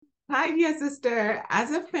Hi, dear sister.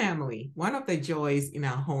 As a family, one of the joys in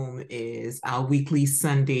our home is our weekly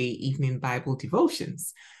Sunday evening Bible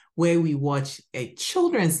devotions, where we watch a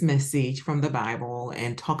children's message from the Bible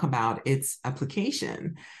and talk about its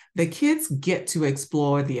application. The kids get to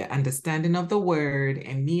explore their understanding of the word,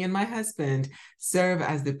 and me and my husband serve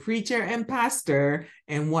as the preacher and pastor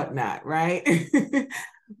and whatnot, right?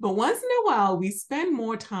 But once in a while, we spend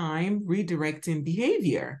more time redirecting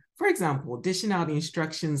behavior. For example, dishing out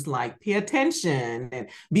instructions like pay attention and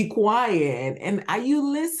be quiet and are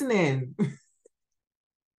you listening?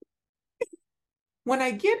 When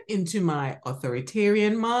I get into my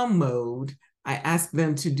authoritarian mom mode, I ask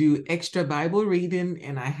them to do extra Bible reading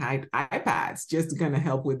and I hide iPads just to kind of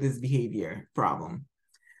help with this behavior problem.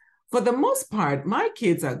 For the most part, my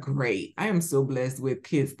kids are great. I am so blessed with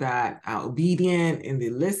kids that are obedient and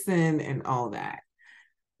they listen and all that.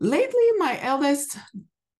 Lately, my eldest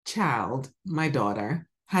child, my daughter,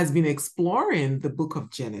 has been exploring the book of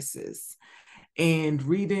Genesis and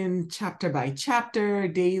reading chapter by chapter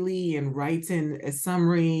daily and writing a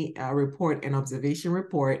summary report and observation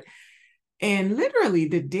report. And literally,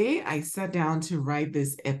 the day I sat down to write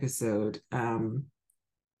this episode,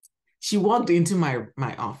 she walked into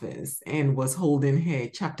my office and was holding her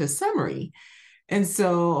chapter summary. And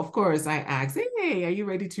so, of course, I asked, hey, are you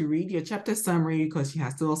ready to read your chapter summary? Because she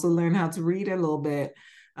has to also learn how to read a little bit,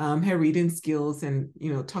 her reading skills and,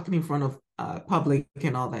 talking in front of public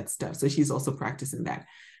and all that stuff. So she's also practicing that.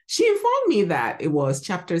 She informed me that it was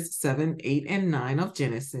chapters 7, 8, and 9 of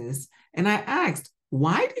Genesis. And I asked,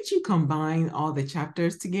 why did you combine all the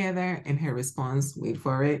chapters together? And her response, wait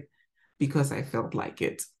for it, because I felt like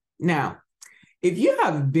it. Now, if you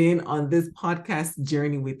have been on this podcast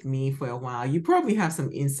journey with me for a while, you probably have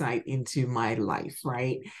some insight into my life,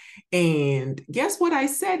 right? And guess what I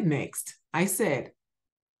said next? I said,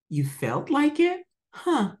 you felt like it?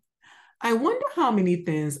 Huh. I wonder how many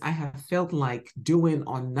things I have felt like doing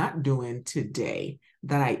or not doing today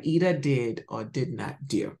that I either did or did not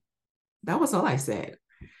do. That was all I said.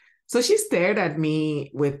 So she stared at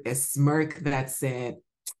me with a smirk that said,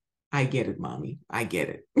 I get it, mommy. I get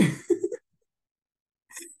it.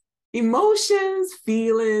 Emotions,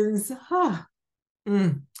 feelings,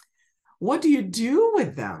 what do you do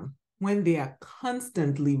with them when they are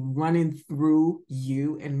constantly running through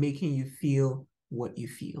you and making you feel what you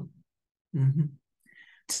feel? Mm-hmm.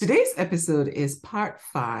 Today's episode is part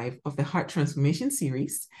 5 of the Heart Transformation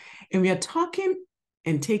series, and we are talking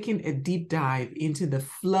and taking a deep dive into the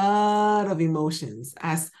flood of emotions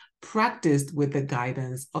as practiced with the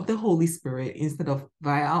guidance of the Holy Spirit instead of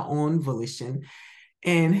via our own volition,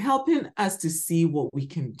 and helping us to see what we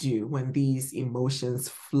can do when these emotions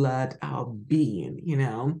flood our being,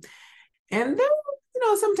 And then,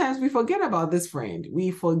 sometimes we forget about this friend.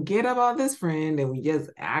 We forget about this friend and we just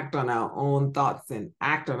act on our own thoughts and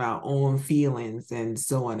act on our own feelings and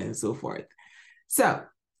so on and so forth. So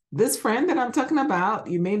this friend that I'm talking about,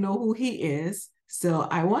 you may know who he is. So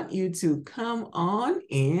I want you to come on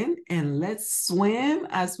in and let's swim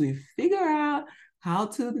as we figure out how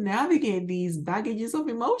to navigate these baggages of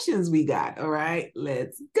emotions we got. All right,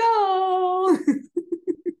 let's go.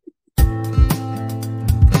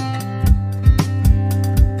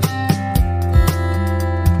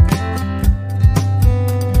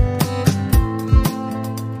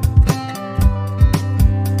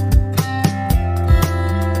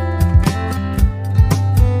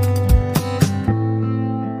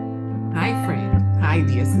 Hi, friend. Hi,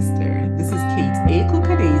 dear sister. This is Kate A.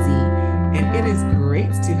 Kukadezi. And it is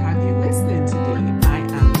great to have you listening today. I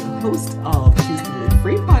am the host of Choose to Live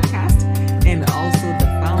Free podcast and also the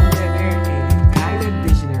founder and guided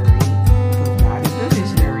visionary, because God is the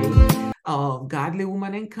visionary, of Godly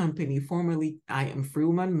Woman and Company. Formerly, I am Free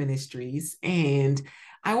Woman Ministries. And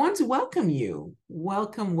I want to welcome you.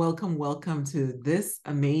 Welcome to this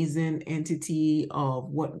amazing entity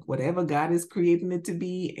of whatever God is creating it to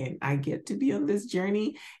be. And I get to be on this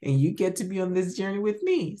journey and you get to be on this journey with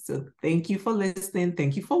me. So thank you for listening.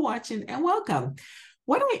 Thank you for watching and welcome.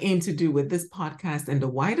 What I aim to do with this podcast and the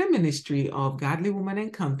wider ministry of Godly Woman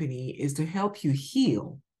and Company is to help you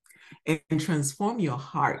heal and transform your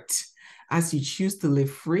heart as you choose to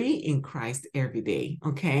live free in Christ every day.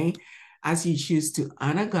 Okay. As you choose to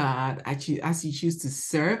honor God, as you choose to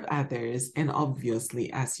serve others, and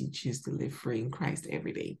obviously as you choose to live free in Christ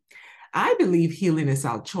every day. I believe healing is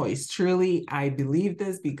our choice. Truly, I believe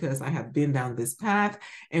this because I have been down this path.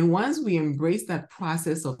 And once we embrace that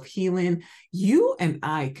process of healing, you and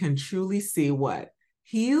I can truly say what?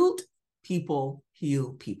 Healed people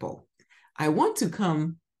heal people. I want to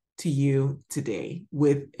come to you today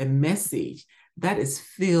with a message that is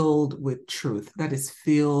filled with truth, that is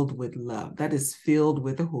filled with love, that is filled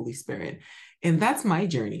with the Holy Spirit. And that's my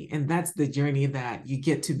journey. And that's the journey that you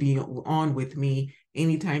get to be on with me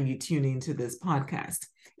anytime you tune into this podcast.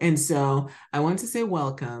 And so I want to say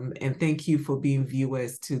welcome and thank you for being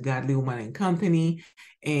viewers to Godly Woman and Company.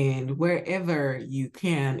 And wherever you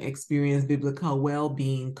can experience biblical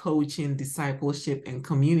well-being, coaching, discipleship, and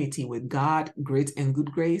community with God, grit, and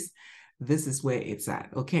good grace, this is where it's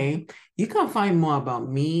at, okay? You can find more about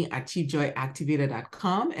me at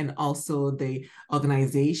chiefjoyactivator.com and also the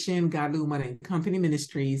organization Godly Woman and Company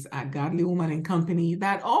Ministries at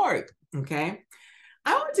godlywomanandcompany.org, okay?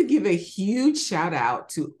 I want to give a huge shout out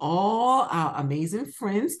to all our amazing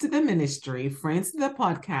friends to the ministry, friends to the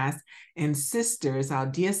podcast, and sisters, our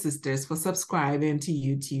dear sisters, for subscribing to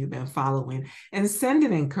YouTube and following and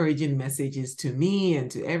sending encouraging messages to me and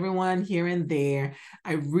to everyone here and there.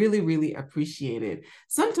 I really, really appreciate it.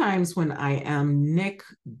 Sometimes when I am neck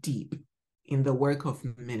deep in the work of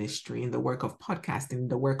ministry, in the work of podcasting,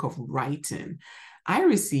 the work of writing, I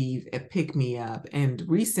receive a pick-me-up, and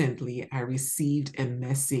recently I received a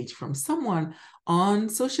message from someone on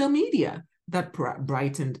social media that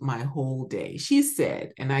brightened my whole day. She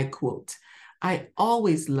said, and I quote, "I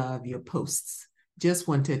always love your posts. Just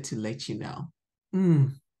wanted to let you know."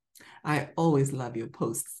 I always love your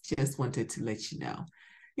posts. Just wanted to let you know.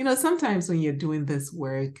 You know, sometimes when you're doing this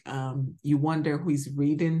work, you wonder who is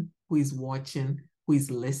reading, who is watching, who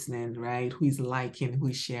is listening, right? Who is liking, who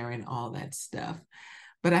is sharing, all that stuff.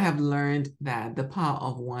 But I have learned that the power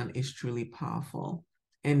of one is truly powerful.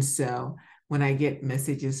 And so when I get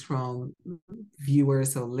messages from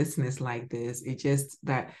viewers or listeners like this, it's just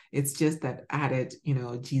that added,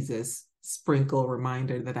 Jesus sprinkle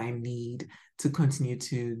reminder that I need to continue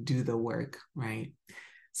to do the work, right?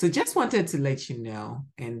 So just wanted to let you know,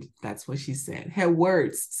 and that's what she said. Her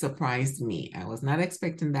words surprised me. I was not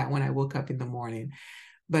expecting that when I woke up in the morning,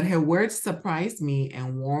 but her words surprised me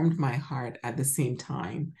and warmed my heart at the same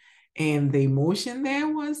time. And the emotion there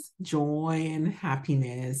was joy and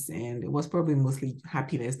happiness, and it was probably mostly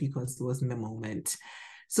happiness because it was in the moment.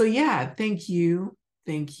 So yeah, thank you.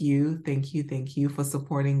 Thank you for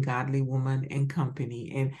supporting Godly Woman and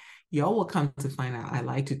Company. And y'all will come to find out I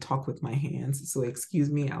like to talk with my hands. So excuse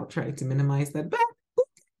me, I'll try to minimize that. But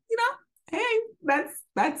hey,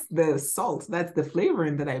 that's the salt, that's the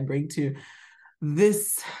flavoring that I bring to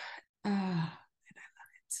this. And I love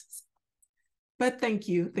it. But thank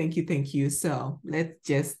you. So let's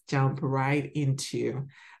just jump right into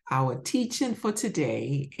our teaching for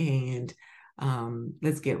today, and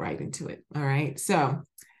let's get right into it. All right. So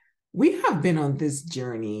we have been on this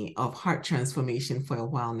journey of heart transformation for a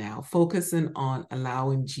while now, focusing on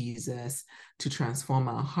allowing Jesus to transform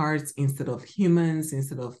our hearts instead of humans,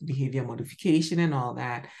 instead of behavior modification and all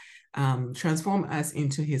that. Transform us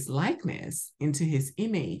into his likeness, into his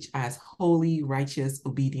image as holy, righteous,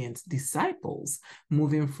 obedient disciples,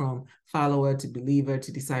 moving from follower to believer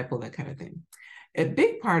to disciple, that kind of thing. A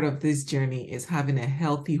big part of this journey is having a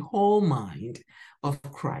healthy whole mind of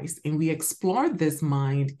Christ. And we explored this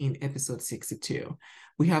mind in episode 62.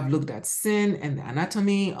 We have looked at sin and the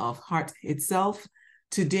anatomy of heart itself.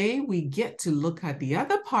 Today, we get to look at the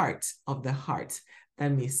other part of the heart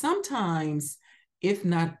that may sometimes, if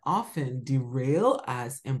not often, derail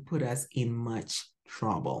us and put us in much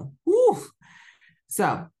trouble. Woo!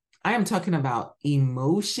 So I am talking about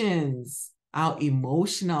emotions, our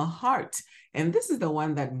emotional heart. And this is the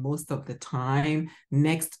one that most of the time,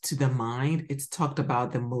 next to the mind, it's talked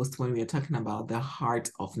about the most when we are talking about the heart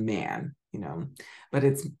of man, but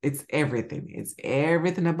it's everything. It's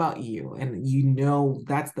everything about you. And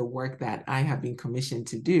that's the work that I have been commissioned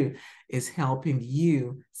to do, is helping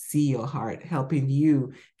you see your heart, helping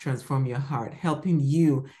you transform your heart, helping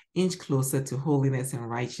you inch closer to holiness and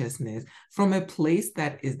righteousness from a place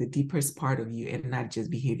that is the deepest part of you and not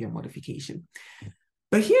just behavior modification.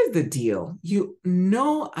 But here's the deal.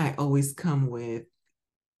 I always come with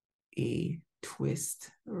a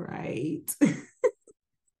twist, right?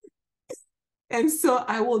 And so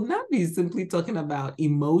I will not be simply talking about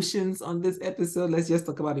emotions on this episode. Let's just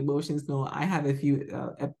talk about emotions. No, I have a few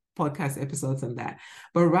podcast episodes on that.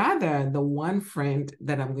 But rather, the one friend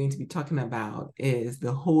that I'm going to be talking about is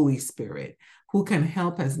the Holy Spirit, who can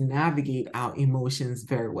help us navigate our emotions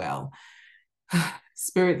very well.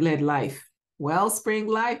 Spirit-led life. Wellspring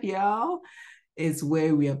life, y'all, is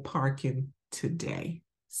where we are parking today.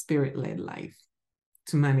 Spirit-led life,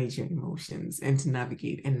 to manage your emotions and to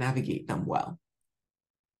navigate them well.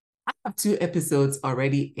 I have 2 episodes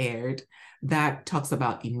already aired that talks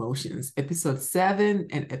about emotions, episode 7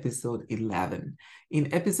 and episode 11.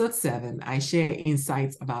 In episode 7, I share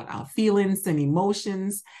insights about our feelings and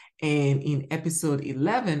emotions. And in episode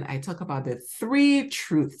 11, I talk about the 3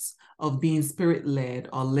 truths of being spirit-led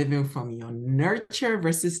or living from your nurture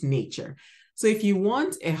versus nature. So if you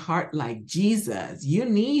want a heart like Jesus, you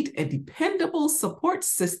need a dependable support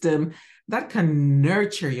system that can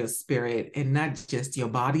nurture your spirit and not just your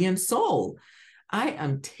body and soul. I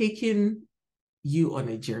am taking you on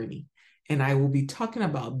a journey, and I will be talking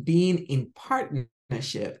about being in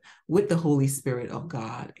partnership with the Holy Spirit of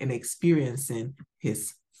God and experiencing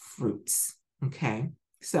his fruits. Okay,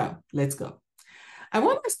 so let's go. I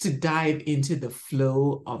want us to dive into the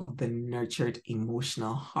flow of the nurtured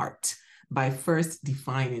emotional heart by first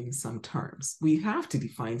defining some terms. We have to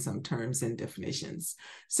define some terms and definitions.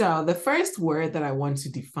 So the first word that I want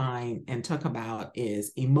to define and talk about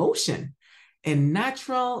is emotion, a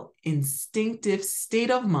natural, instinctive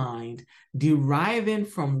state of mind deriving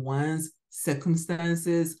from one's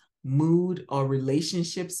circumstances, mood, or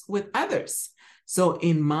relationships with others. So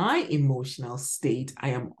in my emotional state, I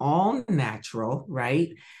am all natural,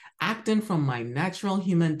 right? Acting from my natural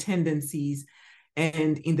human tendencies.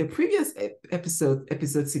 And in the previous episode,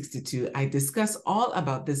 episode 62, I discussed all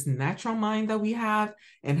about this natural mind that we have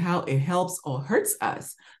and how it helps or hurts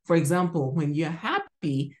us. For example, when you're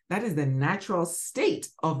happy, that is the natural state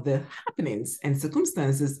of the happenings and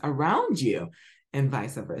circumstances around you, and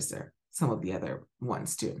vice versa, some of the other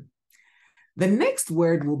ones too. The next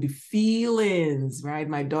word will be feelings, right?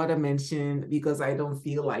 My daughter mentioned, because I don't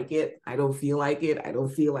feel like it. I don't feel like it. I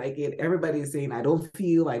don't feel like it. Everybody is saying, I don't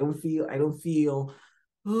feel, I don't feel, I don't feel.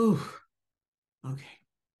 Ooh, okay.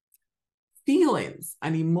 Feelings,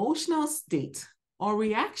 an emotional state or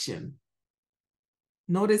reaction.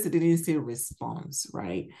 Notice it didn't say response,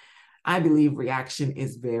 right? I believe reaction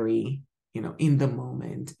is very, in the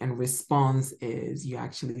moment, and response is you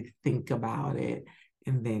actually think about it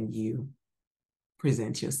and then you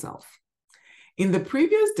present yourself. In the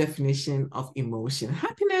previous definition of emotion,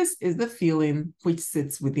 happiness is the feeling which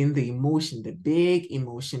sits within the emotion, the big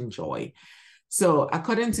emotion, joy. So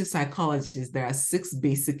according to psychologists, there are 6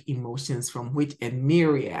 basic emotions from which a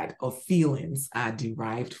myriad of feelings are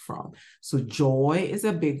derived from. So joy is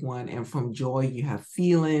a big one. And from joy, you have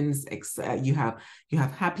feelings, you have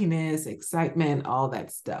happiness, excitement, all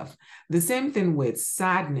that stuff. The same thing with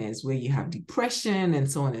sadness, where you have depression and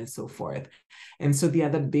so on and so forth. And so the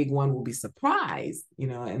other big one will be surprise,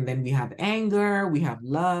 and then we have anger, we have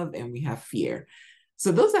love, and we have fear.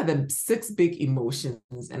 So those are the 6 big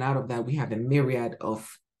emotions. And out of that, we have a myriad of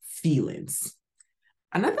feelings.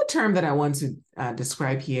 Another term that I want to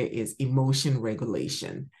describe here is emotion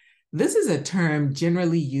regulation. This is a term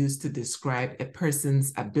generally used to describe a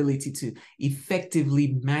person's ability to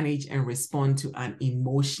effectively manage and respond to an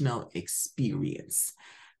emotional experience.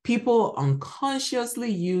 People unconsciously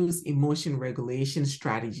use emotion regulation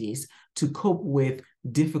strategies to cope with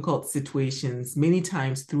difficult situations many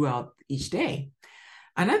times throughout each day.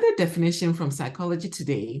 Another definition from Psychology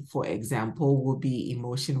Today, for example, would be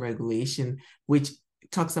emotion regulation, which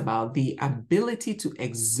talks about the ability to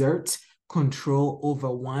exert control over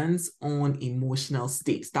one's own emotional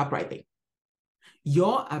state. Stop right there.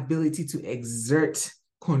 Your ability to exert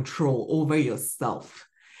control over yourself.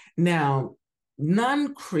 Now,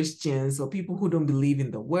 non-Christians or people who don't believe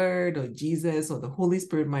in the word or Jesus or the Holy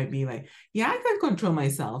Spirit might be like, yeah, I can control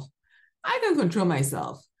myself. I can control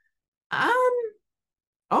myself.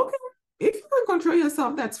 Okay, if you can control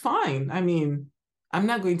yourself, that's fine. I mean, I'm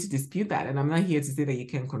not going to dispute that. And I'm not here to say that you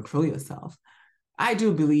can control yourself. I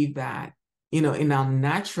do believe that, in our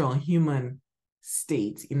natural human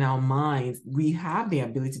state, in our minds, we have the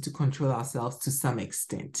ability to control ourselves to some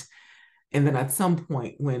extent. And then at some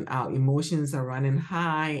point, when our emotions are running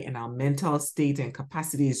high and our mental state and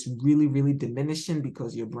capacity is really, really diminishing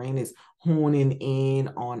because your brain is honing in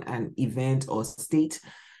on an event or state,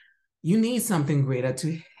 you need something greater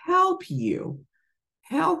to help you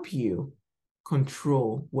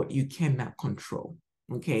control what you cannot control.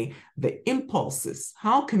 Okay, the impulses.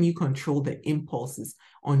 How can you control the impulses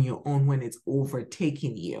on your own when it's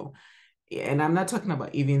overtaking you? And I'm not talking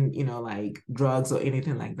about even, like drugs or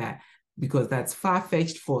anything like that, because that's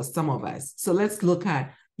far-fetched for some of us. So let's look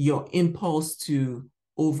at your impulse to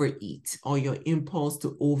overeat, or your impulse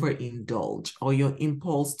to overindulge, or your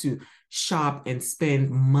impulse to shop and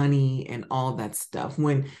spend money and all that stuff.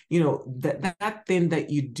 When, that thing that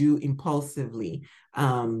you do impulsively,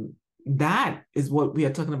 That is what we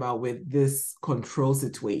are talking about with this control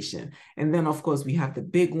situation. And then, of course, we have the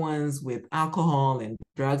big ones with alcohol and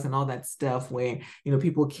drugs and all that stuff where,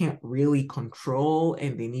 people can't really control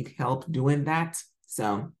and they need help doing that.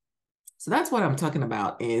 So that's what I'm talking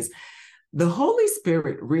about is the Holy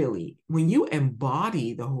Spirit. Really, when you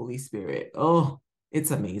embody the Holy Spirit, oh,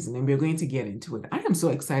 it's amazing. And we're going to get into it. I am so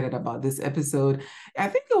excited about this episode. I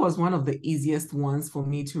think it was one of the easiest ones for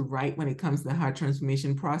me to write when it comes to the heart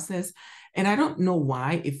transformation process. And I don't know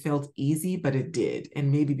why it felt easy, but it did. And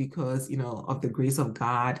maybe because, of the grace of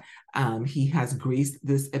God, he has graced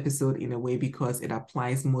this episode in a way because it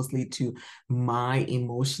applies mostly to my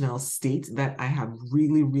emotional state that I have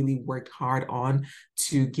really, really worked hard on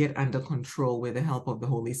to get under control with the help of the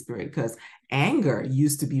Holy Spirit. Because anger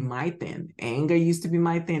used to be my thing. And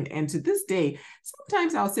to this day,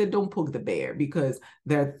 sometimes I'll say, don't poke the bear, because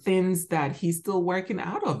there are things that he's still working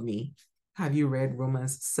out of me. Have you read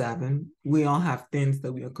Romans 7? We all have things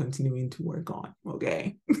that we are continuing to work on,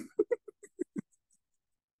 okay?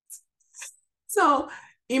 So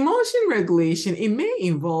emotion regulation, it may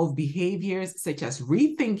involve behaviors such as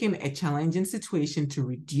rethinking a challenging situation to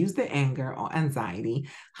reduce the anger or anxiety,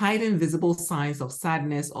 hiding visible signs of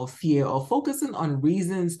sadness or fear, or focusing on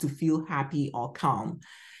reasons to feel happy or calm.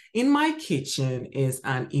 In my kitchen is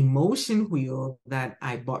an emotion wheel that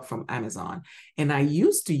I bought from Amazon. And I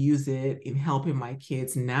used to use it in helping my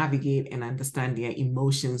kids navigate and understand their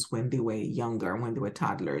emotions when they were younger, when they were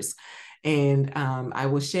toddlers. And I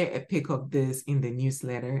will share a pic of this in the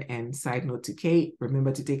newsletter. And side note to Kate,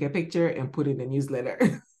 remember to take a picture and put it in the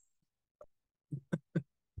newsletter.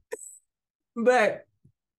 But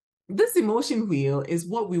this emotion wheel is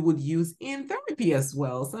what we would use in therapy as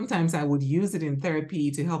well. Sometimes I would use it in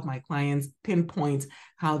therapy to help my clients pinpoint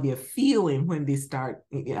how they're feeling when they start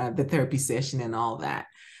the therapy session and all that.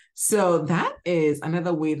 So that is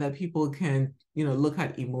another way that people can, look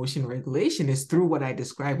at emotion regulation, is through what I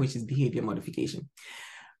described, which is behavior modification.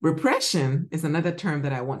 Repression is another term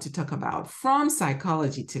that I want to talk about from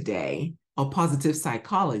Psychology Today, or positive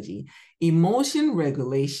psychology. Emotion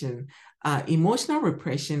regulation, emotional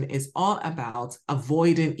repression is all about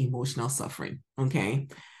avoiding emotional suffering, okay?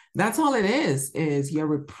 That's all it is you're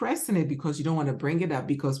repressing it because you don't want to bring it up,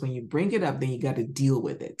 because when you bring it up, then you got to deal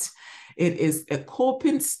with it. It is a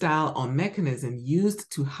coping style or mechanism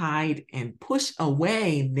used to hide and push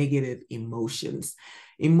away negative emotions.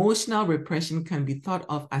 Emotional repression can be thought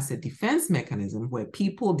of as a defense mechanism where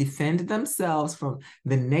people defend themselves from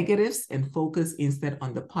the negatives and focus instead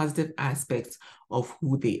on the positive aspects of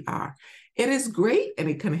who they are. It is great and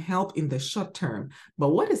it can help in the short term, but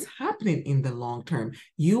what is happening in the long term?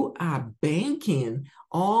 You are banking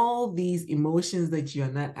all these emotions that you're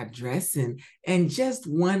not addressing, and just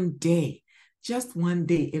one day,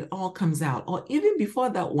 it all comes out. Or even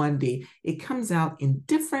before that one day, it comes out in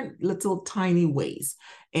different little tiny ways.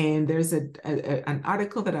 And there's an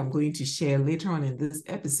article that I'm going to share later on in this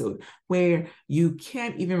episode where you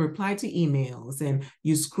can't even reply to emails, and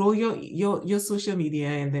you scroll your social media,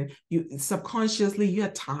 and then you subconsciously, you're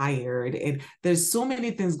tired, and there's so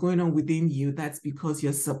many things going on within you. That's because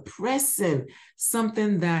you're suppressing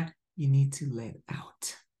something that you need to let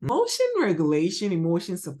out. Emotion regulation,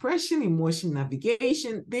 emotion suppression, emotion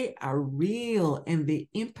navigation, they are real and they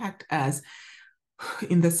impact us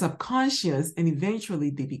in the subconscious, and eventually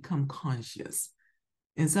they become conscious.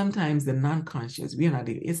 And sometimes the non-conscious,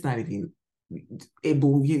 it's not even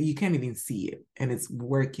able, you can't even see it, and it's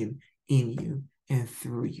working in you and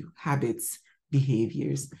through you. Habits,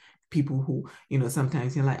 behaviors, people who,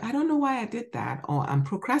 sometimes you're like, I don't know why I did that, or I'm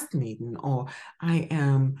procrastinating, or I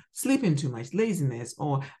am sleeping too much, laziness,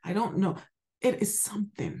 or I don't know. It is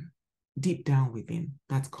something deep down within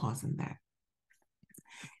that's causing that.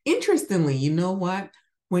 Interestingly, you know what?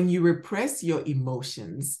 When you repress your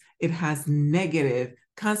emotions, it has negative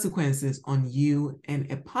consequences on you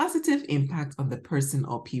and a positive impact on the person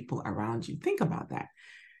or people around you. Think about that.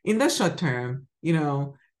 In the short term,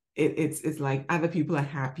 it's like other people are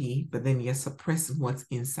happy, but then you're suppressing what's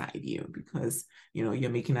inside you because, you're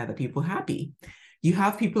making other people happy. You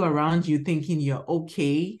have people around you thinking you're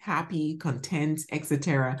okay, happy, content,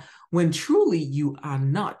 etc., when truly you are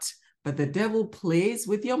not. But the devil plays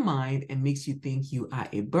with your mind and makes you think you are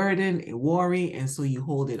a burden, a worry, and so you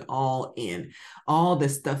hold it all in. All the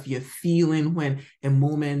stuff you're feeling when a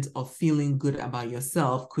moment of feeling good about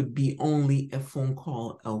yourself could be only a phone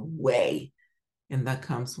call away. And that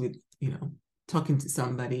comes with, talking to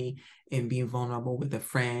somebody and being vulnerable with a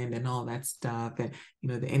friend and all that stuff. And,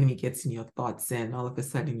 the enemy gets in your thoughts, and all of a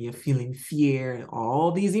sudden you're feeling fear and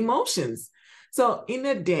all these emotions. So in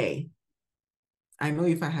a day, I know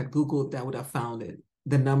if I had Googled, I would have found it.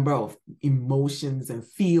 the number of emotions and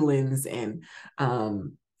feelings and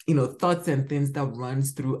thoughts and things that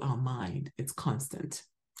runs through our mind. It's constant.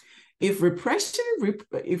 If repression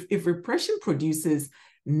produces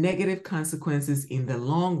negative consequences in the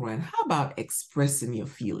long run, how about expressing your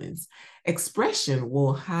feelings? Expression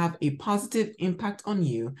will have a positive impact on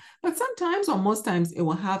you, but sometimes or most times it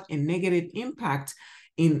will have a negative impact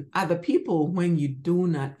in other people when you do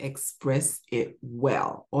not express it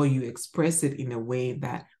well, or you express it in a way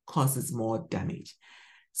that causes more damage.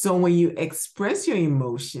 So when you express your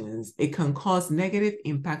emotions, it can cause negative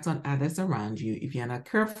impact on others around you if you're not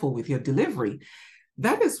careful with your delivery.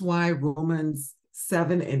 That is why Romans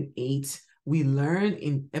 7 and 8, we learn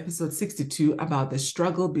in episode 62 about the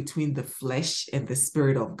struggle between the flesh and the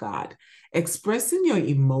spirit of God. Expressing your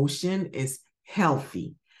emotion is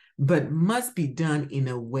healthy, but must be done in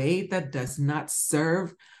a way that does not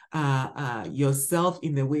serve yourself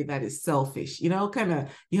in a way that is selfish. You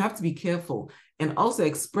have to be careful. And also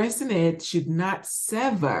expressing it should not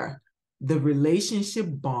sever the relationship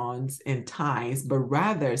bonds and ties, but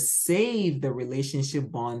rather save the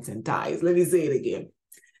relationship bonds and ties. Let me say it again.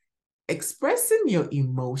 Expressing your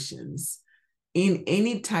emotions in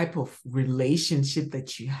any type of relationship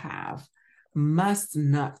that you have must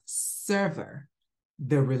not sever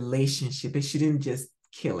the relationship. It shouldn't just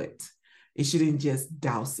kill it. It shouldn't just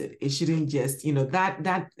douse it. It shouldn't just,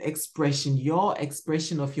 that expression, your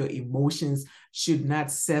expression of your emotions should not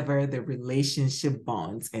sever the relationship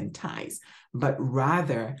bonds and ties, but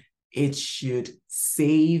rather it should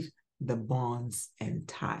save the bonds and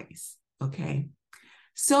ties. Okay.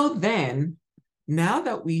 So then, now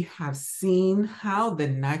that we have seen how the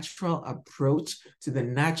natural approach to the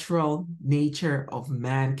natural nature of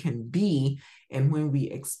man can be, and when we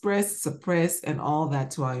express, suppress, and all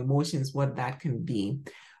that to our emotions, what that can be,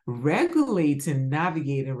 regulating,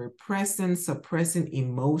 navigating, repressing, suppressing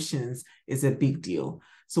emotions is a big deal.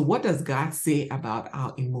 So what does God say about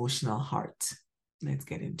our emotional heart? Let's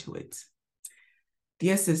get into it.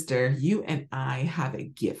 Dear sister, you and I have a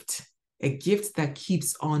gift that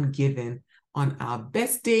keeps on giving on our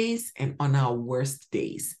best days and on our worst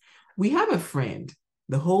days. We have a friend,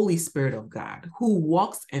 the Holy Spirit of God, who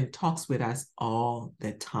walks and talks with us all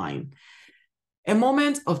the time. A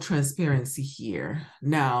moment of transparency here.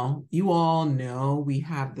 Now, you all know we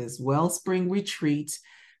have this Wellspring retreat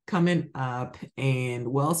coming up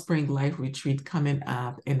and Wellspring Life retreat coming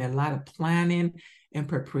up, and a lot of planning and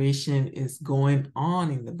preparation is going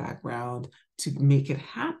on in the background to make it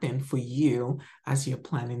happen for you as you're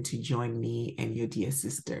planning to join me and your dear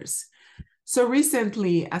sisters. So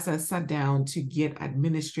recently, as I sat down to get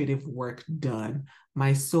administrative work done,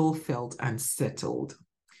 my soul felt unsettled.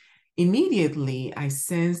 Immediately, I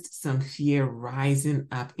sensed some fear rising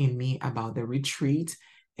up in me about the retreat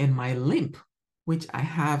and my limp, which I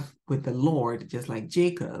have with the Lord, just like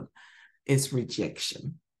Jacob, is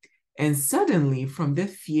rejection. And suddenly from the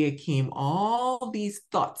fear came all these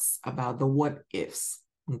thoughts about the what ifs,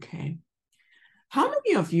 okay? How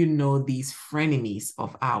many of you know these frenemies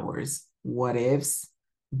of ours? What ifs,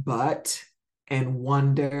 but, and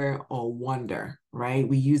wonder or wonder, right?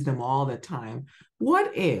 We use them all the time.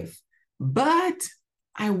 What if, but,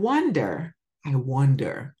 I wonder.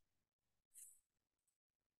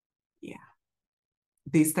 Yeah.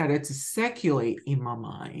 They started to circulate in my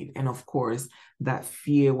mind. And of course, that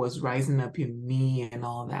fear was rising up in me and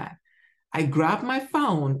all that. I grabbed my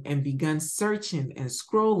phone and began searching and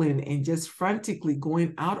scrolling and just frantically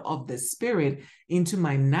going out of the spirit into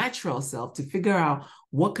my natural self to figure out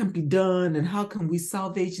what can be done and how can we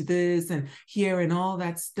salvage this and here and all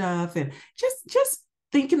that stuff. And just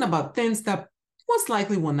thinking about things that most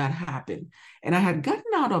likely will not happen. And I had gotten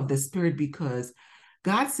out of the spirit because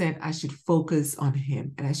God said I should focus on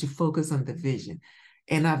him and I should focus on the vision.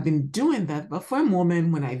 And I've been doing that, but for a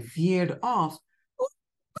moment when I veered off,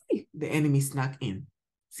 the enemy snuck in.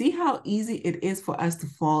 See how easy it is for us to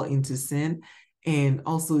fall into sin and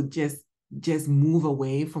also just move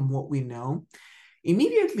away from what we know.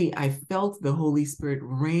 Immediately, I felt the Holy Spirit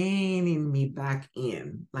reining me back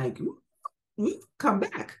in, like, come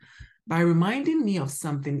back, by reminding me of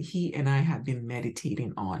something he and I have been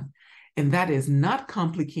meditating on. And that is not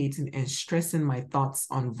complicating and stressing my thoughts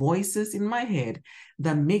on voices in my head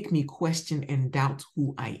that make me question and doubt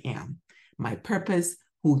who I am, my purpose,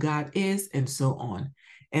 who God is, and so on.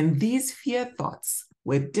 And these fear thoughts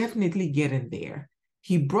were definitely getting there.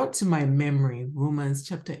 He brought to my memory Romans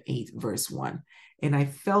chapter 8, verse 1. And I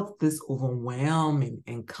felt this overwhelming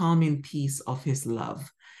and calming peace of his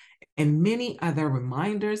love and many other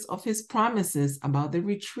reminders of his promises about the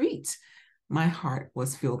retreat. My heart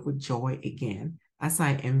was filled with joy again as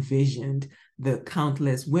I envisioned the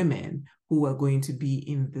countless women who are going to be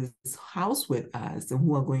in this house with us and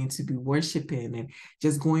who are going to be worshiping and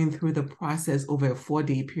just going through the process over a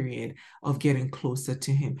 4-day period of getting closer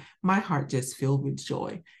to him. My heart just filled with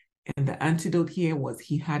joy. And the antidote here was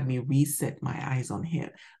he had me reset my eyes on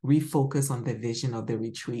him, refocus on the vision of the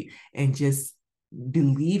retreat, and just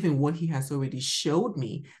believe in what he has already showed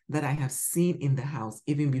me that I have seen in the house,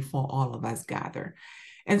 even before all of us gather.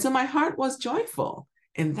 And so my heart was joyful.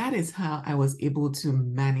 And that is how I was able to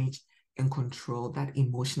manage and control that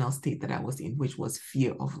emotional state that I was in, which was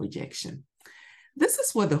fear of rejection. This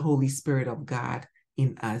is what the Holy Spirit of God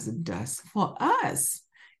in us does for us.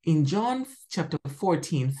 In John chapter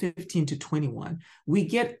 14, 15 to 21, we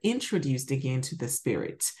get introduced again to the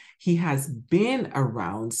Spirit. He has been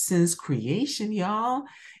around since creation, y'all.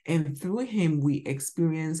 And through him, we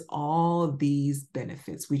experience all these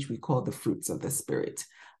benefits, which we call the fruits of the Spirit: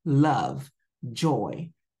 love, joy,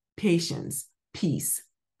 patience, peace,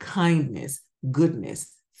 kindness,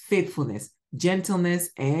 goodness, faithfulness, gentleness,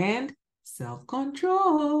 and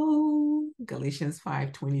self-control. Galatians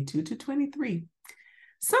 5, 22 to 23.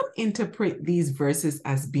 Some interpret these verses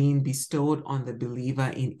as being bestowed on the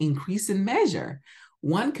believer in increasing measure.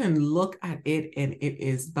 One can look at it and it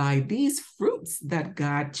is by these fruits that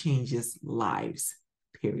God changes lives,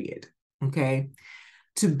 period. Okay?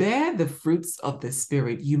 To bear the fruits of the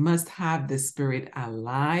Spirit, you must have the Spirit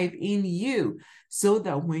alive in you, so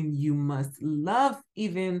that when you must love,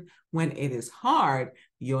 even when it is hard,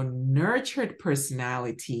 your nurtured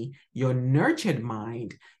personality, your nurtured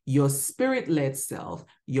mind, your Spirit-led self,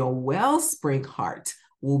 your wellspring heart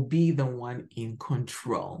will be the one in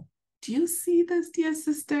control. Do you see this, dear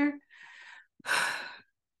sister?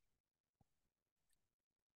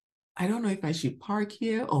 I don't know if I should park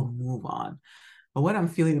here or move on. But what I'm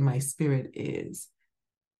feeling in my spirit is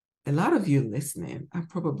a lot of you listening are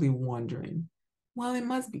probably wondering, well, it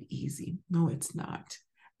must be easy. No, it's not.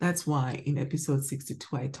 That's why in episode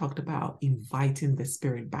 62, I talked about inviting the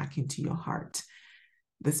Spirit back into your heart.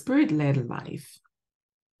 The Spirit-led life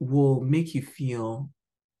will make you feel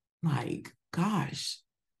like, gosh,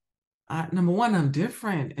 number one, I'm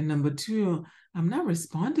different. And number two, I'm not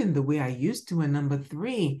responding the way I used to. And number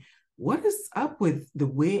three, what is up with the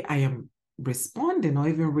way I am responding or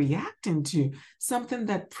even reacting to something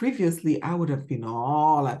that previously I would have been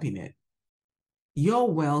all up in it?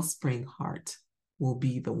 Your wellspring heart will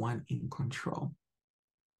be the one in control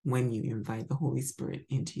when you invite the Holy Spirit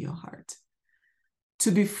into your heart.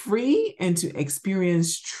 To be free and to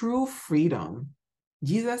experience true freedom,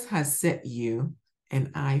 Jesus has set you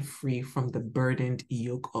and I free from the burdened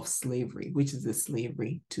yoke of slavery, which is the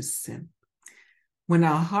slavery to sin. When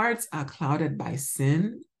our hearts are clouded by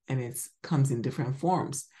sin, and it comes in different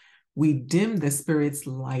forms, we dim the Spirit's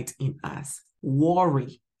light in us.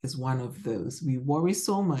 Worry is one of those. We worry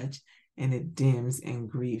so much and it dims and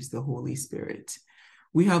grieves the Holy Spirit.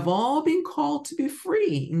 We have all been called to be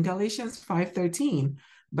free in Galatians 5:13,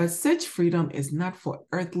 but such freedom is not for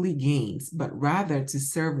earthly gains, but rather to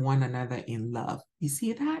serve one another in love. You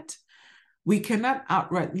see that? We cannot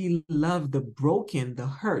outrightly love the broken, the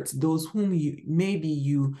hurt, those whom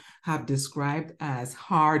you have described as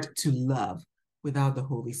hard to love without the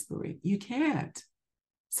Holy Spirit. You can't.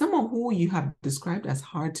 Someone who you have described as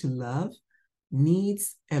hard to love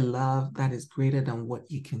needs a love that is greater than what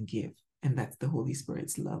you can give. And that's the Holy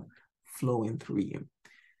Spirit's love flowing through you.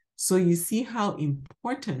 So you see how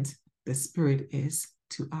important the Spirit is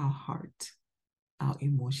to our heart, our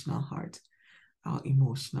emotional heart, our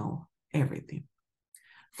emotional everything.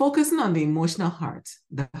 Focusing on the emotional heart,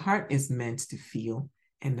 the heart is meant to feel,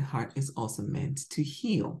 and the heart is also meant to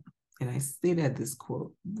heal. And I stated this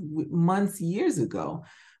quote years ago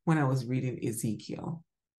when I was reading Ezekiel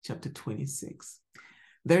chapter 26.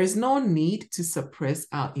 There is no need to suppress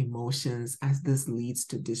our emotions, as this leads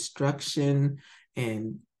to destruction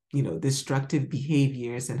and destructive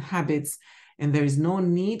behaviors and habits. And there is no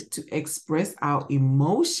need to express our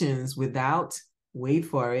emotions without, wait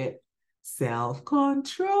for it,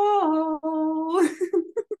 self-control.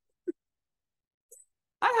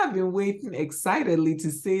 I have been waiting excitedly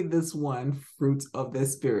to say this one, fruit of the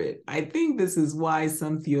Spirit. I think this is why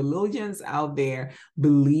some theologians out there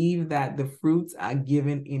believe that the fruits are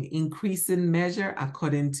given in increasing measure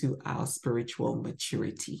according to our spiritual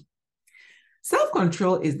maturity.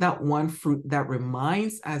 Self-control is that one fruit that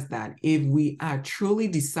reminds us that if we are truly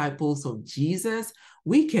disciples of Jesus,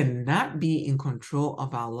 we cannot be in control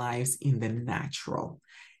of our lives in the natural.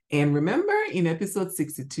 And remember in episode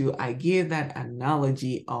 62, I gave that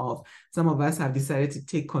analogy of some of us have decided to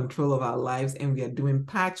take control of our lives and we are doing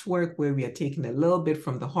patchwork where we are taking a little bit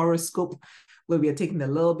from the horoscope, where we are taking a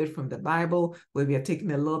little bit from the Bible, where we are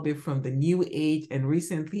taking a little bit from the New Age. And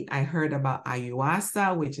recently I heard about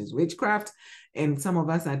ayahuasca, which is witchcraft. And some of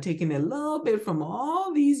us are taking a little bit from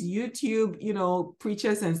all these YouTube,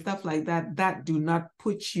 preachers and stuff like that, that do not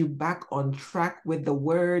put you back on track with the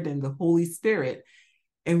word and the Holy Spirit.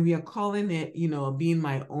 And we are calling it, being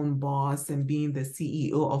my own boss and being the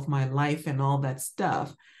CEO of my life and all that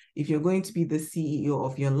stuff. If you're going to be the CEO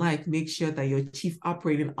of your life, make sure that your chief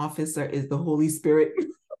operating officer is the Holy Spirit.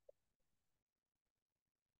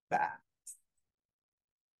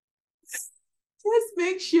 Just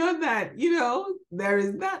make sure that, there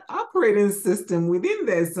is that operating system within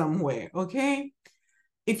there somewhere, okay?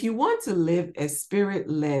 If you want to live a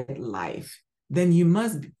spirit-led life, then you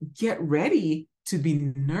must get ready to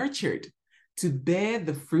be nurtured, to bear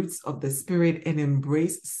the fruits of the Spirit and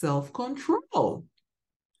embrace self-control.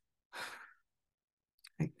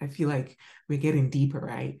 I feel like we're getting deeper,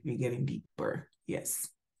 right? We're getting deeper. Yes.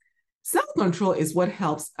 Self-control is what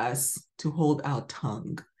helps us to hold our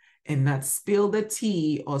tongue and not spill the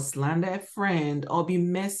tea or slander a friend or be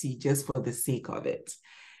messy just for the sake of it.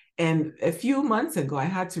 And a few months ago, I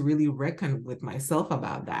had to really reckon with myself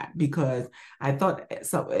about that because I thought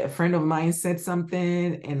a friend of mine said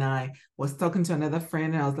something and I was talking to another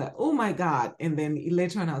friend and I was like, oh my God. And then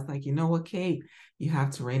later on, I was like, you know what, Kate, you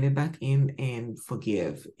have to rein it back in and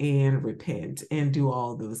forgive and repent and do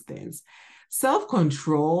all those things.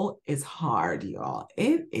 Self-control is hard, y'all.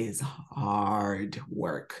 It is hard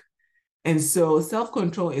work. And so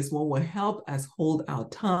self-control is what will help us hold our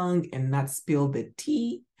tongue and not spill the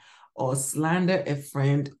tea or slander a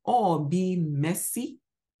friend or be messy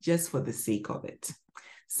just for the sake of it.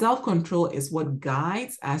 Self-control is what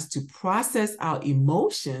guides us to process our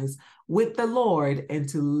emotions with the Lord and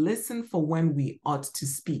to listen for when we ought to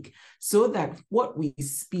speak so that what we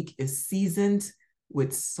speak is seasoned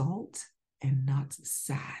with salt and not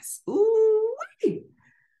sass. Ooh, I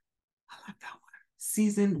like that one.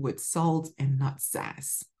 Seasoned with salt and not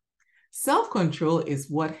sass. Self-control is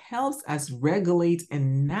what helps us regulate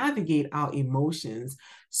and navigate our emotions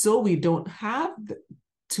so we don't have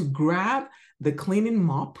to grab the cleaning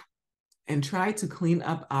mop and try to clean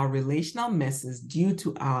up our relational messes due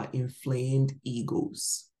to our inflamed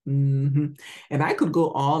egos. And I could go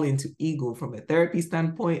all into ego from a therapy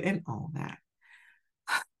standpoint and all that.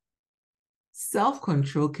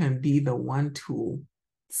 Self-control can be the one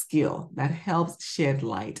skill that helps shed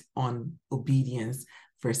light on obedience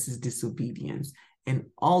versus disobedience, and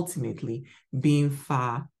ultimately being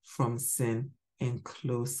far from sin and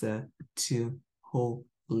closer to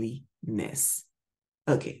holiness.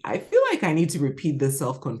 Okay, I feel like I need to repeat the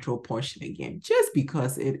self-control portion again, just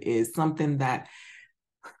because it is something that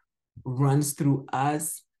runs through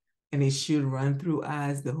us and it should run through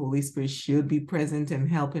us. The Holy Spirit should be present and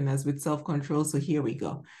helping us with self-control. So here we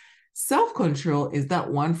go. Self-control is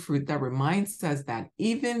that one fruit that reminds us that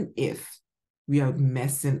even if we are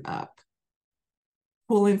messing up,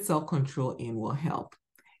 pulling self-control in will help.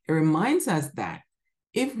 It reminds us that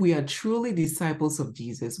if we are truly disciples of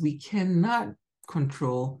Jesus, we cannot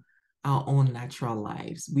control our own natural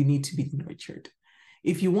lives. We need to be nurtured.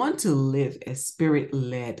 If you want to live a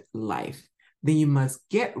spirit-led life, then you must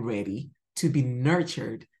get ready to be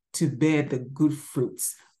nurtured to bear the good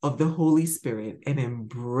fruits of the Holy Spirit and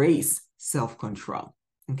embrace self-control,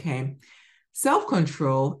 okay?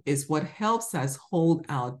 Self-control is what helps us hold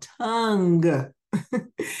our tongue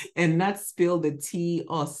and not spill the tea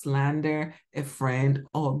or slander a friend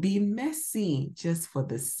or be messy just for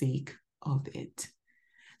the sake of it.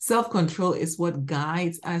 Self-control is what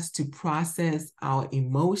guides us to process our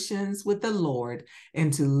emotions with the Lord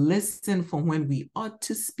and to listen for when we ought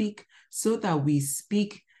to speak so that we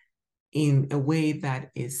speak in a way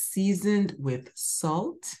that is seasoned with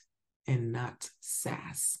salt and not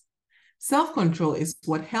sass. Self-control is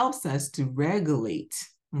what helps us to regulate,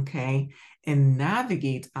 okay, and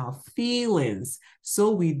navigate our feelings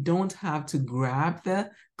so we don't have to grab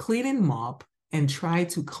the cleaning mop and try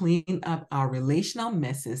to clean up our relational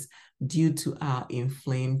messes due to our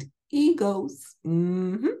inflamed egos.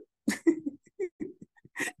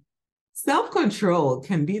 Self-control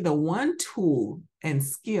can be the one tool and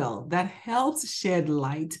skill that helps shed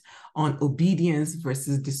light on obedience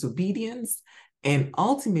versus disobedience and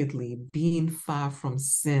ultimately being far from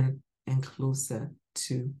sin and closer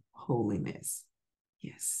to holiness.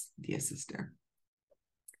 Yes, dear sister.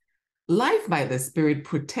 Life by the Spirit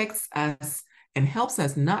protects us and helps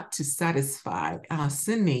us not to satisfy our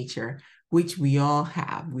sin nature which we all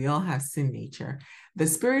have. We all have sin nature. The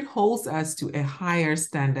Spirit holds us to a higher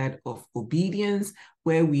standard of obedience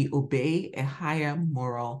where we obey a higher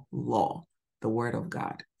moral law, the Word of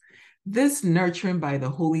God. This nurturing by the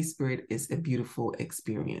Holy Spirit is a beautiful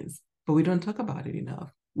experience, but we don't talk about it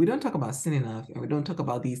enough. We don't talk about sin enough, and we don't talk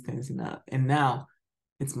about these things enough. And now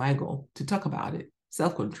it's my goal to talk about it,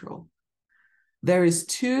 self-control.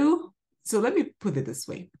 So let me put it this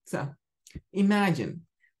way. So imagine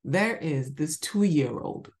there is this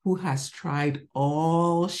 2-year-old who has tried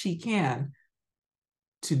all she can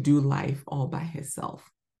to do life all by herself.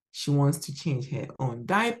 She wants to change her own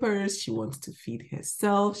diapers. She wants to feed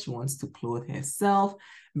herself. She wants to clothe herself.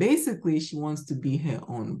 Basically, she wants to be her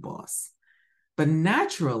own boss. But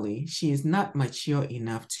naturally, she is not mature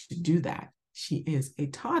enough to do that. She is a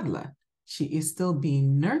toddler. She is still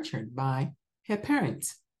being nurtured by her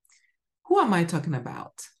parents. Who am I talking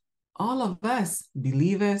about? All of us,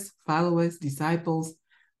 believers, followers, disciples,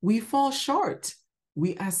 we fall short.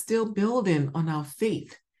 We are still building on our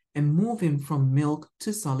faith and moving from milk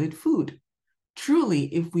to solid food. Truly,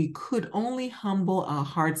 if we could only humble our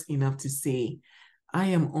hearts enough to say, I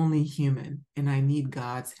am only human and I need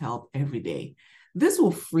God's help every day, this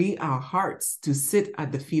will free our hearts to sit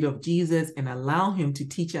at the feet of Jesus and allow him to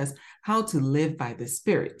teach us how to live by the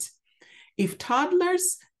Spirit. If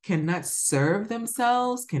toddlers cannot serve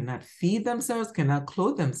themselves, cannot feed themselves, cannot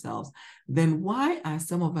clothe themselves, then why are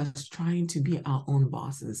some of us trying to be our own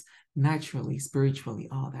bosses, naturally, spiritually,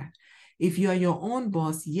 all that? If you are your own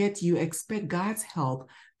boss, yet you expect God's help,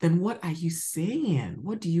 then what are you saying?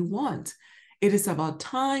 What do you want? It is about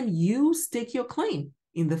time you stake your claim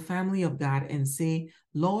in the family of God and say,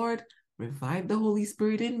 Lord, revive the Holy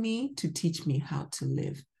Spirit in me to teach me how to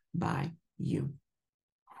live by you.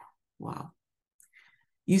 Wow.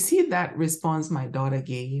 You see that response my daughter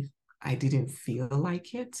gave? I didn't feel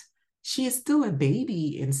like it. She is still a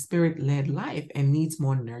baby in spirit-led life and needs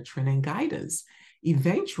more nurturing and guidance.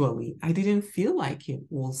 Eventually, I didn't feel like it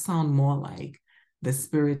will sound more like the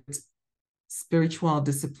spiritual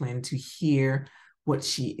discipline to hear what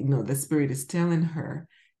the Spirit is telling her.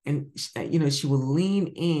 And, she will lean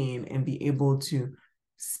in and be able to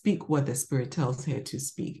speak what the Spirit tells her to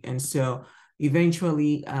speak. And so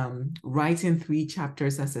eventually, writing 3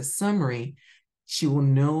 chapters as a summary, she will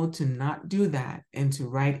know to not do that and to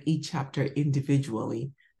write each chapter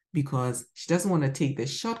individually, because she doesn't want to take the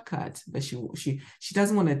shortcut, but she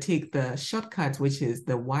doesn't want to take the shortcut, which is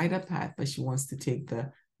the wider path, but she wants to take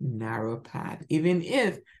the narrow path, even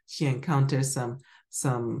if she encounters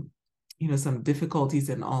some difficulties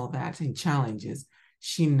and all that and challenges.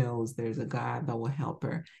 She knows there's a God that will help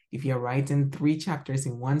her. If you're writing 3 chapters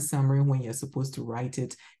in one summary when you're supposed to write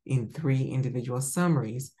it in 3 individual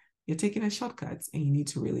summaries, you're taking a shortcut and you need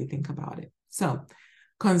to really think about it. So,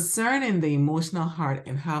 concerning the emotional heart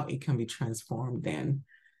and how it can be transformed, then,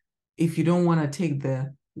 if you don't want to take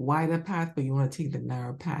the wider path, but you want to take the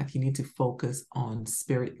narrow path, you need to focus on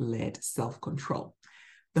Spirit-led self-control.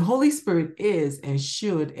 The Holy Spirit is and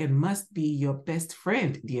should and must be your best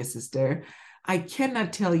friend, dear sister. I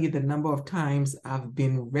cannot tell you the number of times I've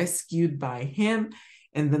been rescued by him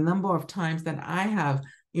and the number of times that I have,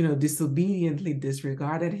 disobediently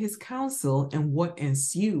disregarded his counsel and what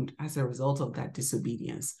ensued as a result of that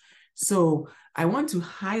disobedience. So I want to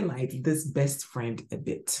highlight this best friend a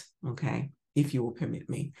bit, okay, if you will permit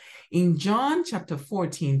me. In John chapter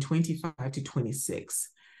 14, 25 to 26,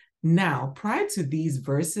 now, prior to these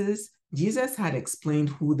verses, Jesus had explained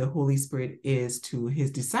who the Holy Spirit is to his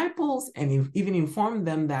disciples and even informed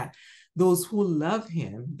them that those who love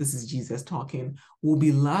him, this is Jesus talking, will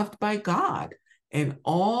be loved by God. And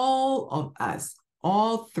all of us,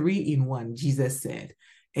 all 3 in 1, Jesus said,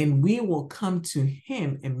 and we will come to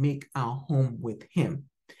him and make our home with him.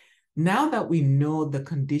 Now that we know the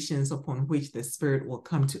conditions upon which the Spirit will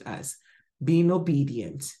come to us, being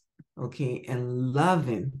obedient, okay, and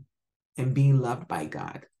loving, and being loved by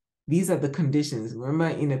God. These are the conditions. Remember,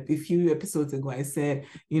 in a few episodes ago, I said,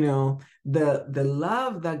 the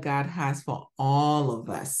love that God has for all of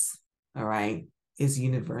us, all right, is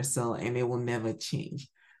universal and it will never change.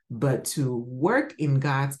 But to work in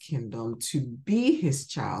God's kingdom, to be his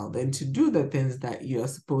child and to do the things that you're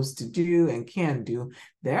supposed to do and can do,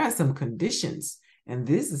 there are some conditions. And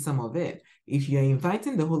this is some of it. If you're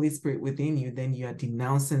inviting the Holy Spirit within you, then you are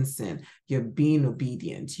denouncing sin. You're being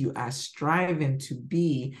obedient. You are striving to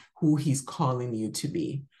be who he's calling you to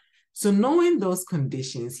be. So knowing those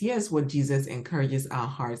conditions, here's what Jesus encourages our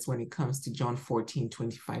hearts when it comes to John 14,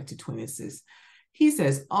 25 to 26. He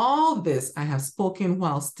says, all this I have spoken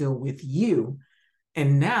while still with you.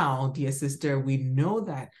 And now, dear sister, we know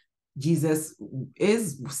that Jesus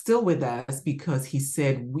is still with us because he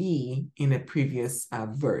said we in a previous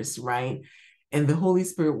verse, right? And the Holy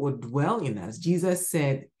Spirit will dwell in us. Jesus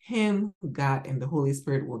said him, God, and the Holy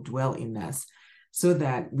Spirit will dwell in us, so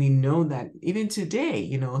that we know that even today,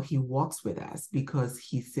 he walks with us because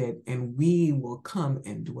he said, and we will come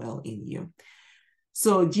and dwell in you.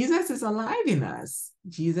 So Jesus is alive in us.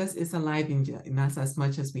 Jesus is alive in us as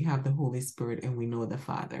much as we have the Holy Spirit and we know the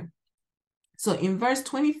Father. So in verse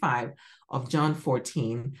 25 of John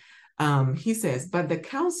 14, he says, but the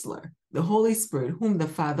counselor, the Holy Spirit, whom the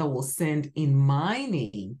Father will send in my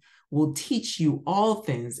name, will teach you all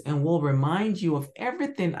things and will remind you of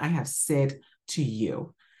everything I have said to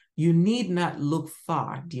you. You need not look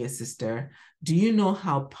far, dear sister. Do you know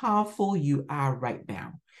how powerful you are right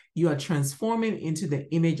now? You are transforming into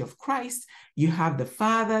the image of Christ. You have the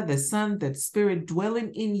Father, the Son, the Spirit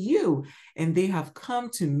dwelling in you, and they have come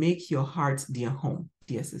to make your heart their home,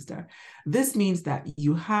 dear sister. This means that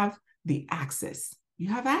you have the access. You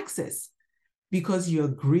have access because you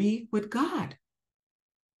agree with God.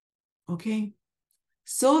 Okay?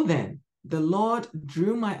 So then, the Lord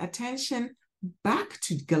drew my attention back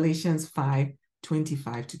to Galatians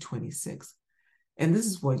 5:25-26. And this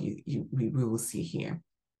is what we will see here.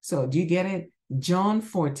 So do you get it? John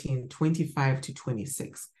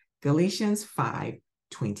 14:25-26. Galatians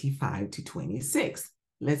 5:25-26.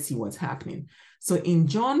 Let's see what's happening. So in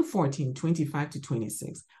John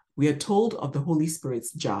 14:25-26, we are told of the Holy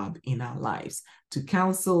Spirit's job in our lives to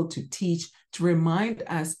counsel, to teach, to remind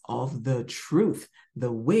us of the truth,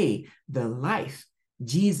 the way, the life,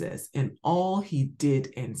 Jesus, and all he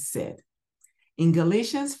did and said. In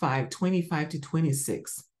Galatians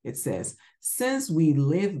 5:25-26, it says, since we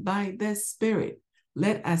live by the Spirit,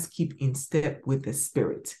 let us keep in step with the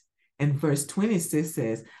Spirit. And verse 26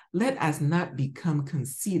 says, let us not become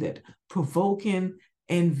conceited, provoking,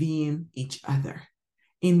 envying each other.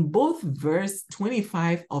 In both verse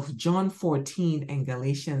 25 of John 14 and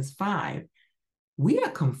Galatians 5, we are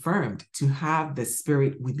confirmed to have the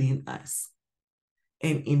Spirit within us.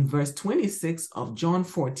 And in verse 26 of John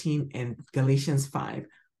 14 and Galatians 5,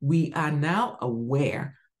 we are now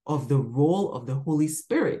aware of the role of the Holy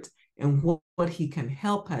Spirit and what he can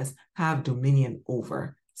help us have dominion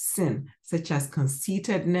over sin, such as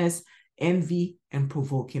conceitedness, envy, and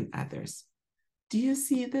provoking others. Do you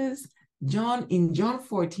see this? In John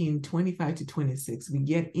 14:25-26, we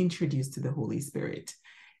get introduced to the Holy Spirit.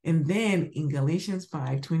 And then in Galatians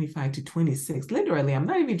 5:25-26, literally, I'm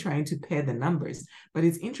not even trying to pair the numbers, but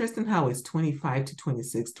it's interesting how it's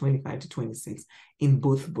 25-26, 25-26 in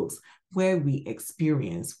both books, where we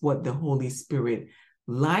experience what the Holy Spirit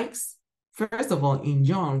likes. First of all, in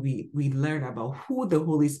John, we learn about who the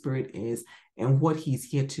Holy Spirit is and what he's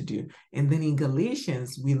here to do. And then in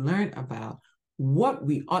Galatians, we learn about what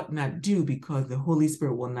we ought not do because the Holy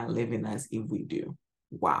Spirit will not live in us if we do.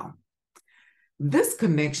 Wow. This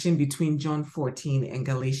connection between John 14 and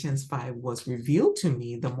Galatians 5 was revealed to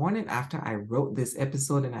me the morning after I wrote this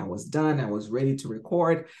episode, and I was done. I was ready to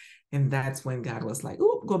record. And that's when God was like,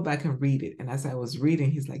 oh, go back and read it. And as I was reading,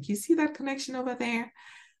 he's like, you see that connection over there?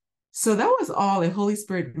 So that was all a Holy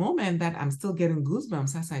Spirit moment that I'm still getting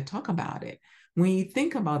goosebumps as I talk about it. When you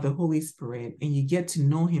think about the Holy Spirit and you get to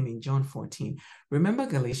know him in John 14, remember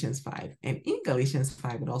Galatians 5. And in Galatians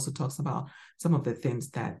 5, it also talks about some of the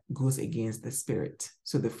things that goes against the Spirit.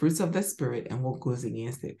 So the fruits of the Spirit and what goes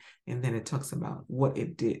against it. And then it talks about what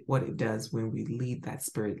it does when we lead that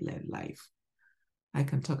Spirit-led life. I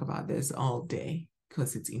can talk about this all day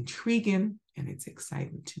because it's intriguing and it's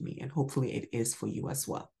exciting to me. And hopefully it is for you as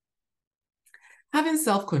well. Having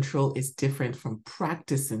self-control is different from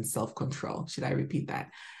practicing self-control. Should I repeat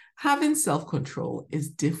that? Having self-control is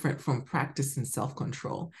different from practicing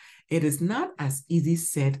self-control. It is not as easy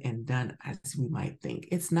said and done as we might think.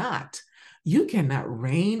 It's not. You cannot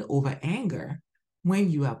reign over anger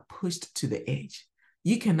when you are pushed to the edge.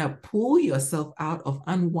 You cannot pull yourself out of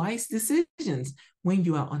unwise decisions when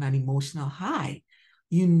you are on an emotional high.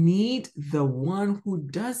 You need the one who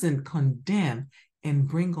doesn't condemn and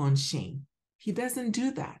bring on shame. He doesn't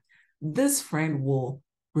do that. This friend will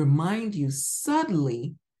remind you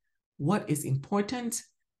subtly what is important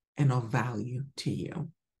and of value to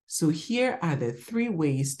you. So here are the 3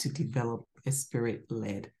 ways to develop a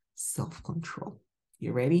Spirit-led self-control.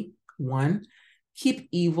 You ready? 1, keep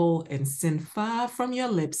evil and sin far from your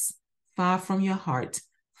lips, far from your heart,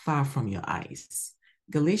 far from your eyes.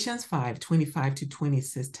 Galatians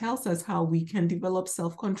 5:25-26 tells us how we can develop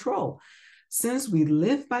self-control. Since we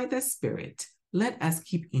live by the Spirit, Let us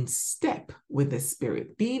keep in step with the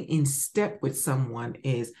Spirit. Being in step with someone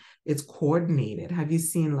it's coordinated. Have you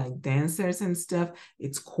seen like dancers and stuff?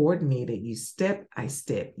 It's coordinated. You step, I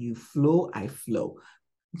step. You flow, I flow.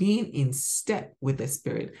 Being in step with the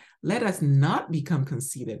Spirit. Let us not become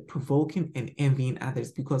conceited, provoking and envying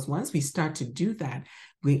others, because once we start to do that,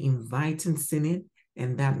 we're inviting sin in,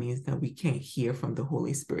 and that means that we can't hear from the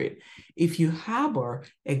Holy Spirit. If you harbor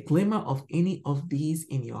a glimmer of any of these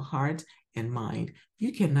in your heart and mind,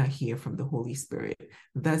 you cannot hear from the Holy Spirit.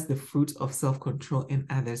 Thus, the fruit of self-control and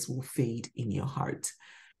others will fade in your heart.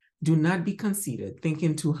 Do not be conceited,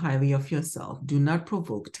 thinking too highly of yourself. Do not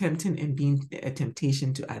provoke, tempting and being a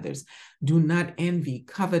temptation to others. Do not envy,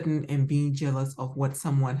 coveting and being jealous of what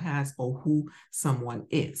someone has or who someone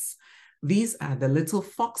is. These are the little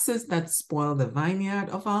foxes that spoil the vineyard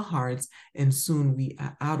of our hearts, and soon we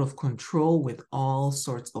are out of control with all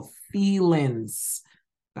sorts of feelings.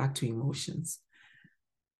 Back to emotions.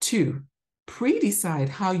 2, pre-decide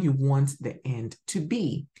how you want the end to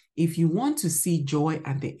be. If you want to see joy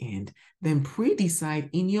at the end, then pre-decide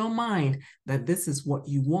in your mind that this is what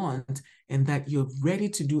you want and that you're ready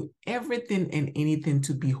to do everything and anything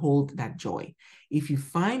to behold that joy. If you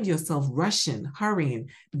find yourself rushing, hurrying,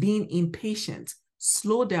 being impatient,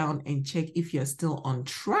 slow down and check if you're still on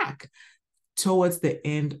track towards the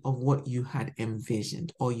end of what you had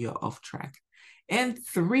envisioned, or you're off track. And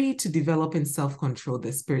 3, to develop in self-control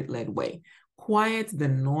the Spirit-led way. Quiet the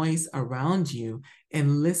noise around you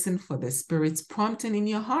and listen for the Spirit's prompting in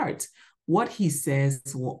your heart. What he says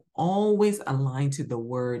will always align to the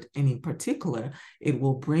word, and in particular, it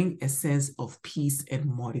will bring a sense of peace and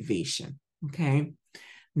motivation, okay?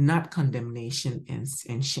 Not condemnation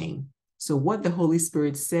and shame. So what the Holy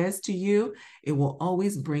Spirit says to you, it will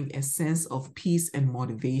always bring a sense of peace and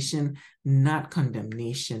motivation, not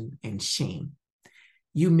condemnation and shame.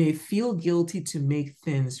 You may feel guilty to make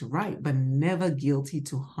things right, but never guilty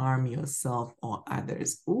to harm yourself or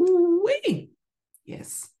others. Ooh-wee.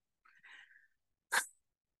 Yes.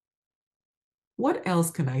 What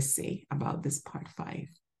else can I say about this part 5?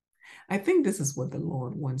 I think this is what the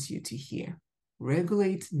Lord wants you to hear.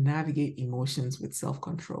 Regulate, navigate emotions with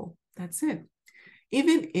self-control. That's it.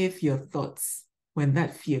 Even if your thoughts, when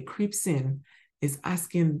that fear creeps in, is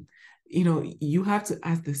asking, you have to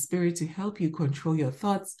ask the Spirit to help you control your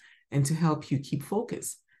thoughts and to help you keep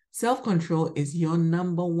focus. Self-control is your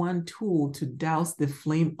number one tool to douse the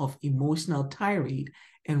flame of emotional tirade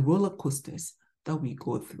and roller coasters that we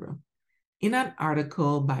go through. In an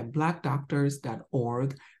article by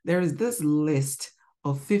blackdoctors.org, there is this list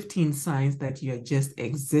of 15 signs that you're just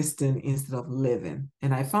existing instead of living.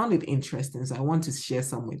 And I found it interesting, so I want to share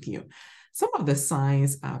some with you. Some of the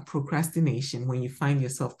signs are procrastination, when you find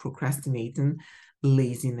yourself procrastinating,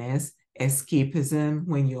 laziness, escapism,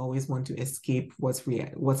 when you always want to escape what's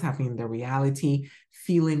happening in the reality,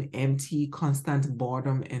 feeling empty, constant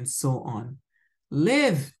boredom, and so on.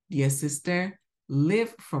 Live, dear sister,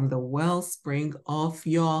 live from the wellspring of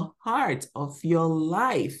your heart, of your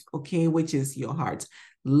life, okay, which is your heart.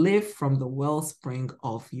 Live from the wellspring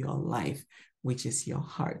of your life, which is your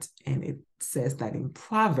heart. And it says that in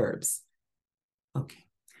Proverbs. Okay.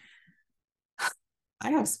 I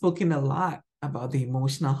have spoken a lot about the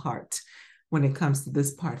emotional heart when it comes to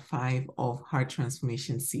this part 5 of Heart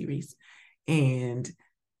Transformation series. And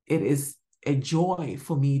it is a joy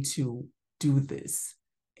for me to do this.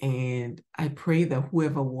 And I pray that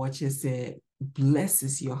whoever watches it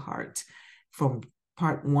blesses your heart. From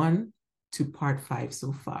part 1 to part 5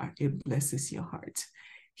 so far, it blesses your heart.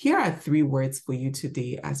 Here are 3 words for you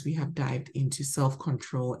today as we have dived into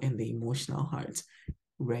self-control and the emotional heart.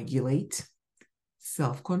 Regulate,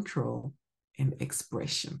 self-control, and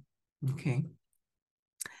expression, okay?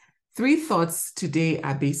 3 thoughts today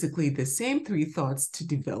are basically the same 3 thoughts to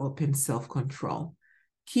develop in self-control.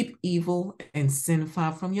 Keep evil and sin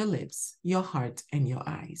far from your lips, your heart, and your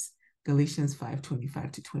eyes. Galatians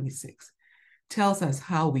 5:25-26 tells us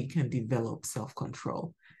how we can develop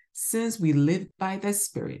self-control. Since we live by the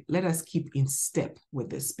Spirit, let us keep in step with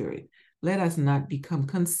the Spirit. Let us not become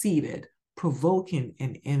conceited, provoking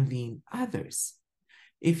and envying others.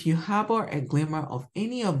 If you harbor a glimmer of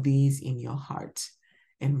any of these in your heart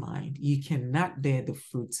and mind, you cannot bear the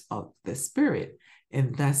fruits of the Spirit,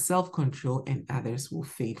 and thus self-control and others will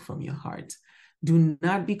fade from your heart. Do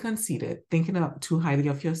not be conceited, thinking too highly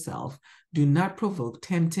of yourself. Do not provoke,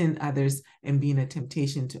 tempting others and being a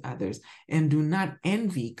temptation to others. And do not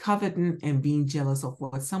envy, coveting, and being jealous of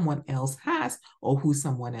what someone else has or who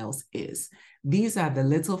someone else is. These are the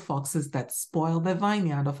little foxes that spoil the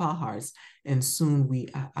vineyard of our hearts, and soon we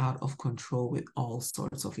are out of control with all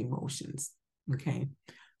sorts of emotions. Okay,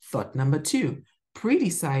 Thought number 2,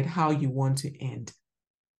 pre-decide how you want to end.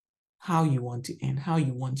 How you want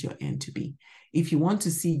your end to be. If you want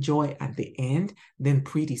to see joy at the end, then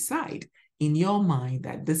pre-decide in your mind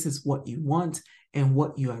that this is what you want, and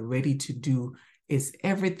what you are ready to do is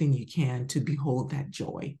everything you can to behold that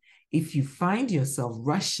joy. If you find yourself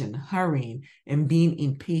rushing, hurrying, and being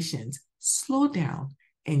impatient, slow down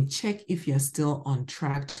and check if you're still on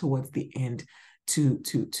track towards the end to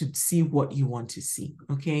see what you want to see,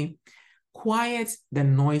 okay? Quiet the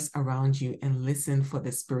noise around you and listen for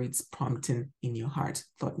the Spirit's prompting in your heart.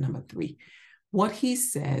 Thought number 3. What he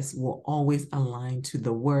says will always align to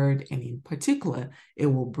the word, and in particular, it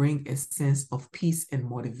will bring a sense of peace and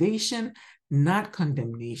motivation, not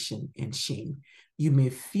condemnation and shame. You may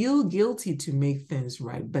feel guilty to make things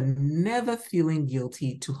right, but never feeling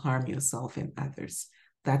guilty to harm yourself and others.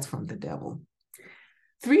 That's from the devil.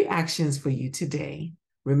 3 actions for you today.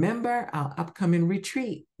 Remember our upcoming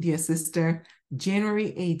retreat, dear sister,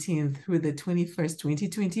 January 18th through the 21st,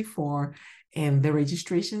 2024. And the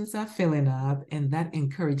registrations are filling up, and that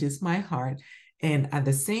encourages my heart. And at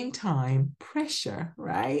the same time, pressure,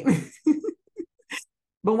 right?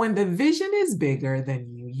 But when the vision is bigger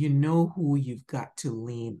than you, you know who you've got to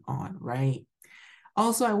lean on, right?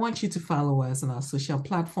 Also, I want you to follow us on our social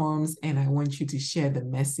platforms, and I want you to share the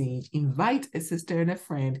message. Invite a sister and a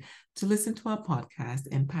friend to listen to our podcast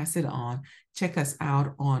and pass it on. Check us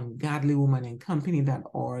out on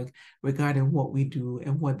godlywomanandcompany.org regarding what we do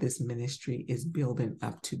and what this ministry is building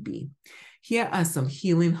up to be. Here are some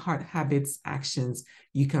healing heart habits actions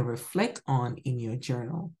you can reflect on in your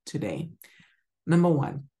journal today. Number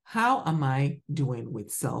 1, how am I doing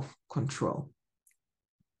with self-control?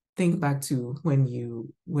 Think back to when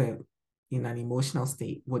you were in an emotional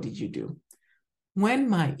state. What did you do? When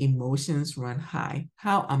my emotions run high,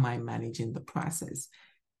 how am I managing the process?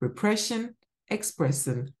 Repression,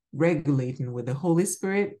 expressing, regulating with the Holy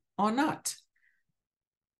Spirit, or not?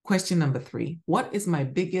 Question number 3, what is my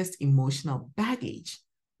biggest emotional baggage,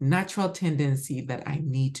 natural tendency that I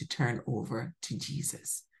need to turn over to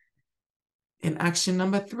Jesus? And action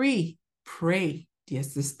number 3, pray. Dear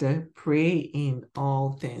sister, pray in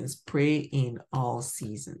all things, pray in all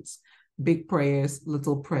seasons. Big prayers,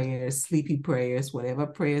 little prayers, sleepy prayers, whatever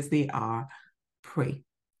prayers they are, pray.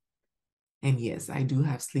 And yes, I do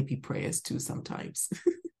have sleepy prayers too sometimes.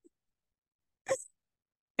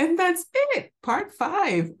 And that's it, part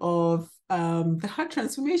 5 of the Heart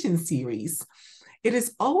Transformation series. It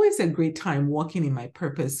is always a great time walking in my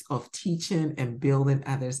purpose of teaching and building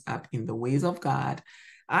others up in the ways of God.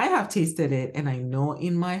 I have tasted it, and I know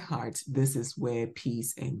in my heart, this is where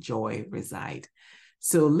peace and joy reside.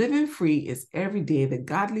 So living free is every day the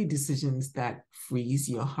godly decisions that frees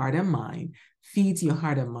your heart and mind, feeds your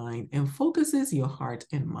heart and mind, and focuses your heart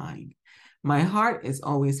and mind. My heart is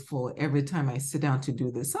always full every time I sit down to do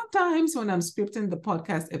this. Sometimes when I'm scripting the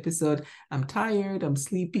podcast episode, I'm tired, I'm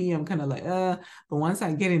sleepy, I'm kind of like, but once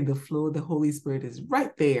I get in the flow, the Holy Spirit is right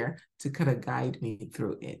there to kind of guide me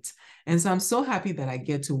through it. And so I'm so happy that I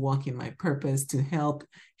get to walk in my purpose to help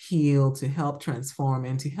heal, to help transform,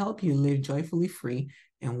 and to help you live joyfully free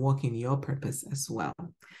and walk in your purpose as well.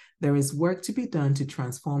 There is work to be done to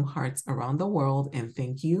transform hearts around the world, and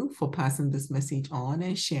thank you for passing this message on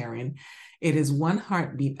and sharing. It is one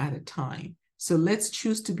heartbeat at a time. So let's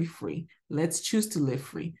choose to be free. Let's choose to live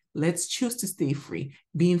free. Let's choose to stay free,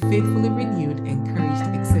 being faithfully renewed,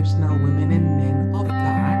 encouraged, exceptional women and men of